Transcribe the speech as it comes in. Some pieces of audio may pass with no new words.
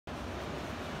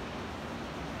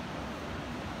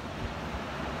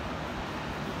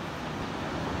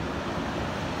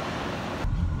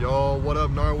Yo, what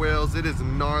up, narwhales? It is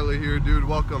gnarly here, dude.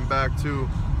 Welcome back to,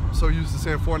 I'm so used to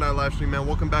saying Fortnite live stream, man.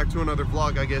 Welcome back to another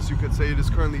vlog, I guess you could say. It is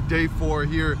currently day 4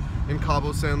 here in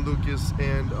Cabo, San Lucas,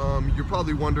 and you're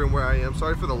probably wondering where I am.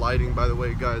 Sorry for the lighting, by the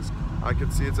way, guys. I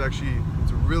can see it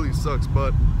really sucks,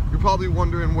 but you're probably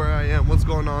wondering where I am, what's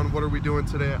going on, what are we doing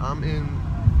today. I'm in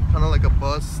kind of like a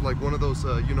bus, like one of those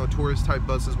you know, tourist type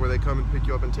buses where they come and pick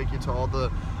you up and take you to all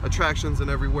the attractions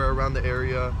and everywhere around the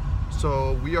area.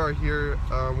 So we are here,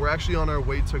 we're actually on our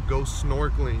way to go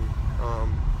snorkeling.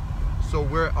 So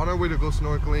we're on our way to go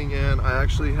snorkeling, and I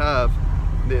actually have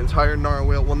the entire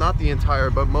narwhal, well, not the entire,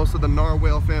 but most of the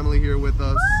narwhal family here with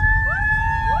us.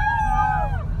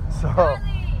 So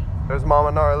there's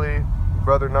Mama Gnarly,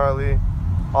 Brother Gnarly,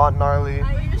 Aunt Gnarly,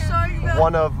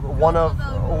 one of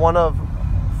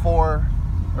 4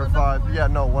 or 5, yeah,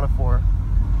 no, one of 4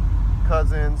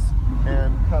 cousins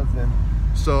and cousin.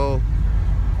 So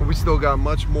we still got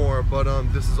much more, but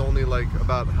this is only like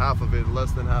about half of it,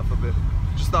 less than half of it.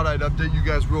 Just thought I'd update you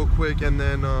guys real quick, and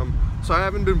then so I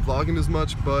haven't been vlogging as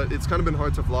much, but it's kind of been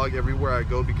hard to vlog everywhere I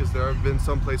go because there have been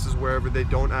some places wherever they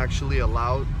don't actually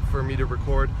allow for me to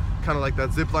record, kind of like that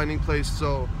ziplining place.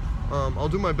 So I'll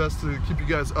do my best to keep you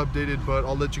guys updated, but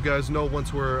I'll let you guys know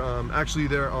once we're actually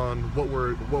there on what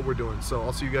we're doing. So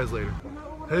I'll see you guys later.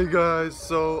 Hey guys,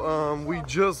 so we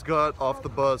just got off the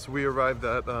bus. We arrived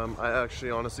at, I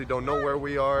actually honestly don't know where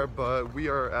we are, but we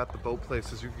are at the boat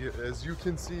place. As you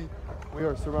can see, we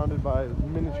are surrounded by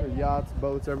miniature yachts,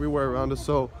 boats everywhere around us.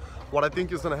 So what I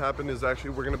think is gonna happen is actually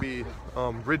we're gonna be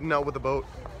ridden out with a boat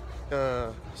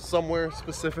somewhere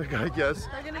specific, I guess.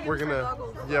 They're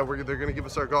gonna give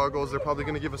us our goggles. They're probably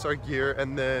gonna give us our gear,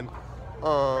 and then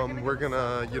we're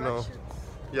gonna, you know,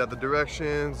 yeah, the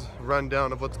directions,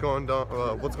 rundown of what's going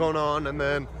on, and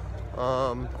then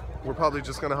we're probably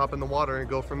just gonna hop in the water and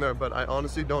go from there. But I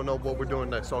honestly don't know what we're doing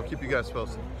next, so I'll keep you guys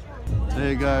posted.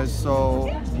 Hey guys,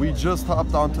 so we just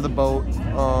hopped onto the boat,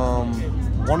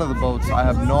 one of the boats. I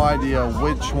have no idea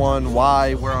which one,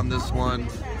 why we're on this one.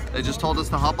 They just told us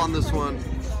to hop on this one.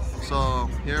 So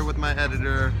here with my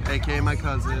editor, aka my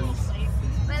cousins.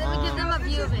 Let me give them a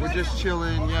view of it. We're just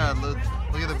chilling. Yeah, look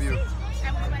at the view.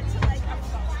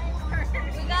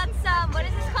 We got some, what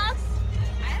is this called?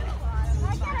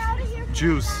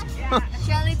 Juice.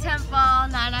 Shirley Temple,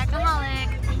 non-alcoholic.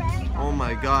 Oh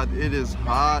my god, it is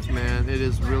hot, man. It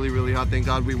is really hot. Thank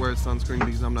god we wear sunscreen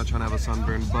because I'm not trying to have a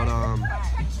sunburn. But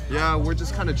yeah, we're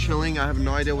just kind of chilling. I have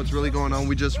no idea what's really going on.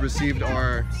 We just received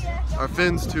our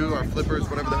fins too, our flippers,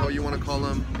 whatever the hell you want to call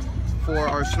them, for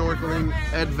our snorkeling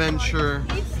adventure.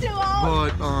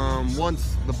 But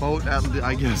once the boat,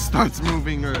 I guess, starts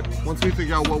moving, or once we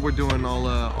figure out what we're doing,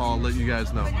 I'll let you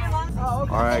guys know.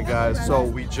 Alright guys, so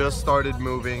we just started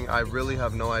moving. I really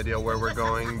have no idea where we're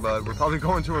going, but we're probably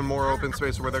going to a more open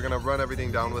space where they're gonna run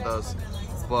everything down with us.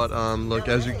 But look,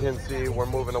 as you can see, we're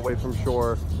moving away from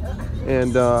shore,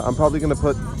 and I'm probably gonna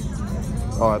put,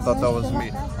 oh, I thought that was me.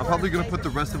 I'm probably gonna put the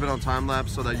rest of it on time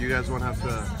lapse so that you guys won't have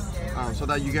to, so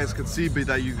that you guys could see, but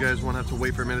that you guys won't have to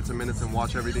wait for minutes and minutes and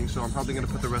watch everything. So I'm probably gonna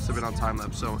put the rest of it on time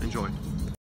lapse. So enjoy.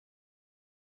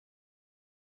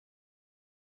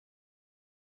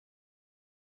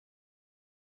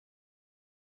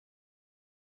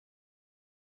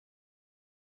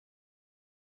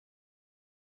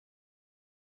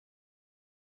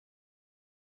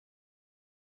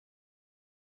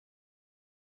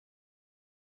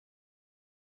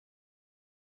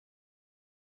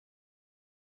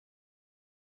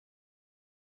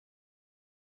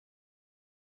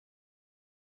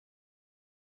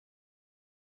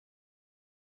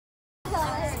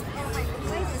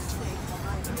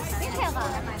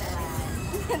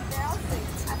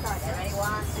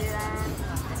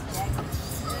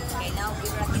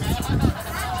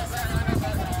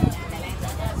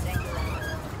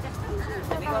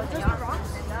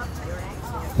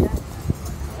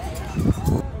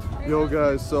 Yo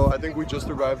guys, so I think we just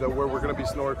arrived at where we're gonna be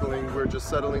snorkeling. We're just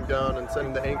settling down and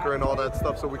setting the anchor and all that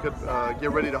stuff so we could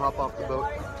get ready to hop off the boat.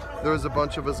 There's a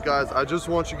bunch of us guys. I just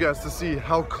want you guys to see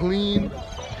how clean.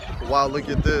 Wow, look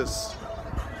at this.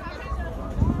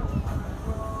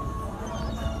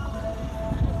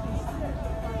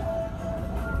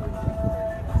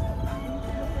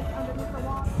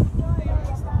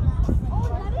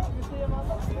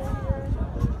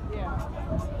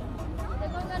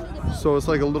 So it's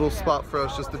like a little spot for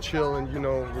us just to chill and, you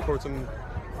know, record some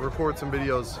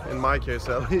videos, in my case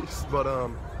at least. But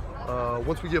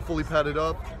once we get fully padded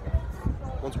up,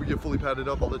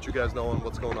 I'll let you guys know on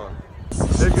what's going on.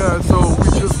 Hey guys, so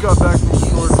we just got back from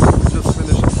snorkeling. We just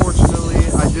finished. Unfortunately,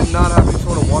 I did not have any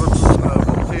sort of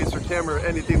waterproof case or camera or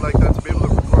anything like that to be able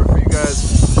to record for you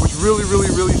guys, which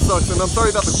really sucks. And I'm sorry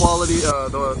about the quality,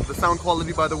 the sound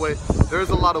quality, by the way. There's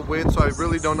a lot of wind, so I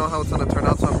really don't know how it's gonna turn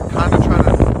out. So I'm kind of trying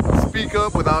to speak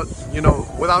up without, you know,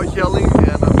 without yelling,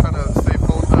 and I'm trying to stay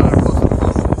close to the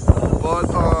phone. But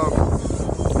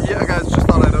yeah, guys, just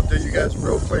thought I'd update you guys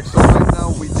real quick. So right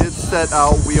now we did set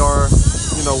out. We are,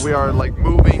 you know, we are like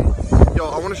moving. Yo,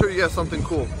 I want to show you guys something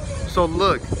cool. So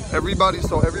look,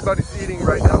 everybody's eating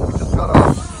right now. We just got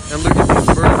off. And look at these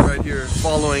birds right here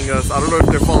following us. I don't know if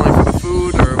they're following for the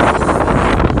food or what they're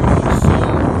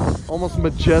following. So almost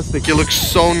majestic. It looks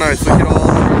so nice. Look at all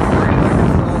the birds.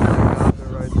 Oh my god, they're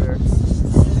right there.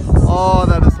 Oh,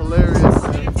 that is hilarious,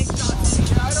 man.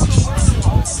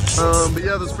 But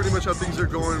yeah, that's pretty much how things are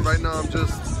going right now. This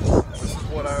is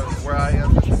where I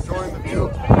am, just enjoying the view.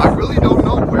 I really don't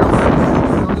know where we're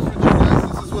going. To be honest with you guys,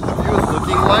 this is what the view is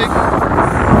looking like.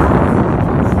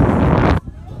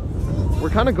 We're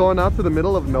kind of going out to the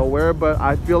middle of nowhere, but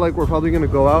I feel like we're probably going to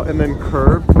go out and then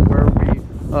curve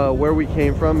to where we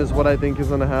came from is what I think is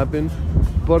going to happen.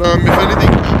 But if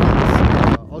anything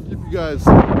happens, I'll keep you guys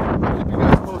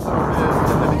posted on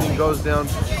this if anything goes down.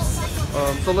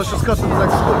 So let's just cut to the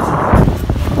next clip.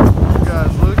 You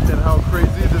guys, look at how crazy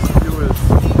this view is.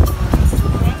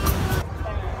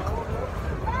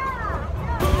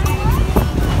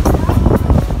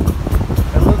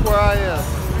 And look where I am.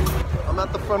 I'm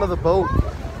at the front of the boat.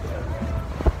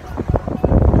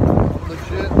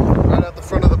 Legit, right at the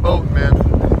front of the boat, man.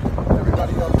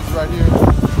 Everybody else is right here.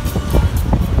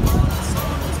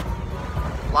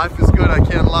 Life is good, I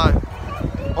can't lie.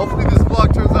 Hopefully this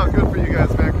vlog turns out good for you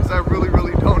guys, man, because I really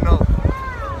don't know.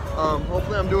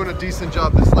 Hopefully I'm doing a decent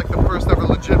job. This is like the first ever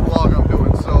legit vlog I'm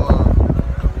doing, so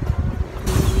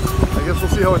I guess we'll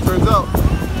see how it turns out.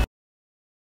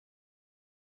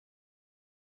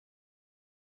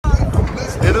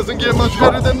 It doesn't get much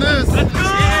better than this.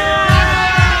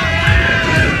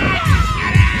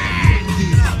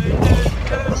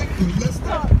 Let's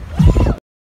go!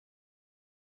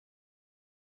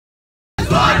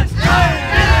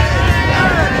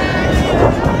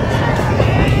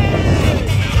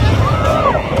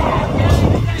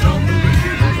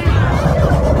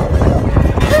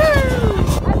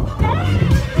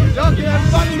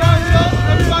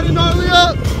 Everybody gnarly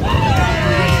up!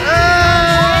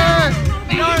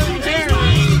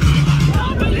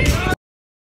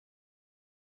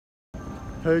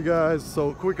 Hey guys,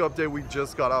 so quick update, we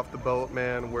just got off the boat,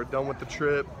 man. We're done with the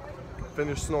trip,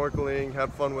 finished snorkeling,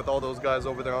 had fun with all those guys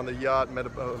over there on the yacht, met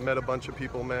a bunch of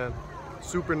people, man.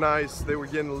 Super nice, they were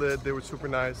getting lit, they were super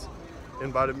nice.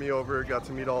 Invited me over, got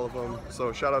to meet all of them,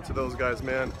 so shout out to those guys,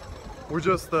 man. We're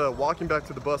just walking back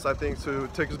to the bus, I think, to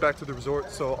take us back to the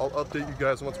resort, so I'll update you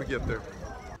guys once we get there.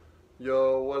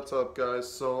 Yo, what's up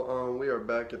guys? So we are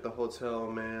back at the hotel,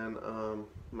 man.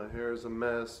 My hair is a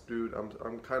mess, dude.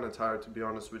 I'm kind of tired, to be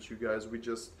honest with you guys. We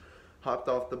just hopped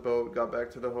off the boat, got back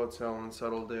to the hotel and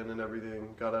settled in and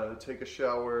everything. Gotta take a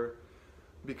shower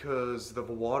because the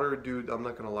water, dude, I'm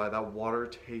not gonna lie, that water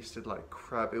tasted like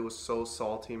crap. It was so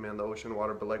salty, man, the ocean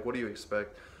water, but like, what do you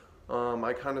expect?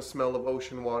 I kind of smell of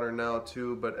ocean water now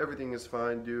too, but everything is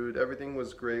fine, dude. Everything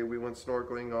was great. We went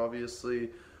snorkeling,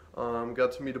 obviously.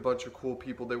 Got to meet a bunch of cool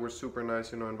people. They were super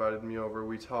nice, you know, invited me over.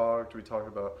 We talked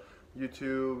about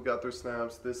YouTube, got their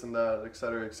snaps, this and that,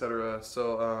 etc, etc.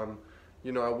 So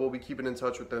you know, I will be keeping in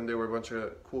touch with them. They were a bunch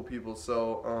of cool people,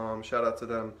 so shout out to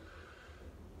them.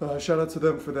 Shout out to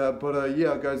them for that. But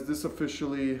yeah guys, this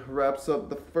officially wraps up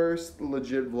the first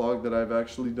legit vlog that I've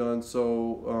actually done.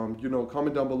 So you know,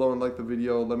 comment down below and like the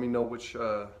video. Let me know which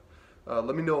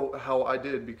let me know how I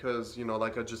did, because, you know,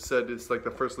 like I just said, it's like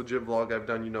the first legit vlog I've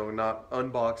done, you know, not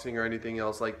unboxing or anything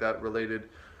else like that related.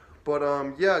 But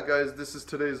yeah guys, this is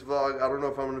today's vlog. I don't know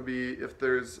if I'm gonna be, if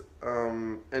there's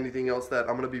anything else that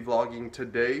I'm gonna be vlogging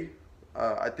today.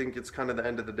 I think it's kind of the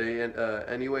end of the day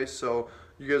anyway, so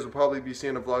you guys will probably be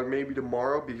seeing a vlog maybe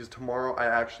tomorrow, because tomorrow I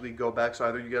actually go back, so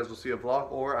either you guys will see a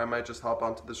vlog or I might just hop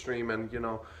onto the stream and, you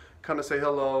know, kind of say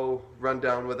hello, run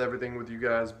down with everything with you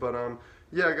guys. But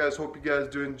yeah guys, hope you guys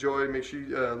do enjoy. Make sure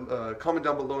you comment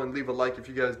down below and leave a like if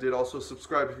you guys did. Also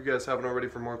subscribe if you guys haven't already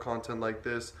for more content like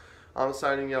this. I'm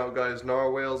signing out guys.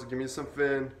 Narwhales, give me some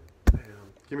fin. Damn.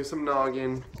 Give me some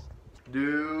noggin.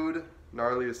 Dude,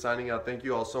 Gnarly is signing out. Thank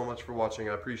you all so much for watching.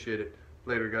 I appreciate it.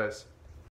 Later guys.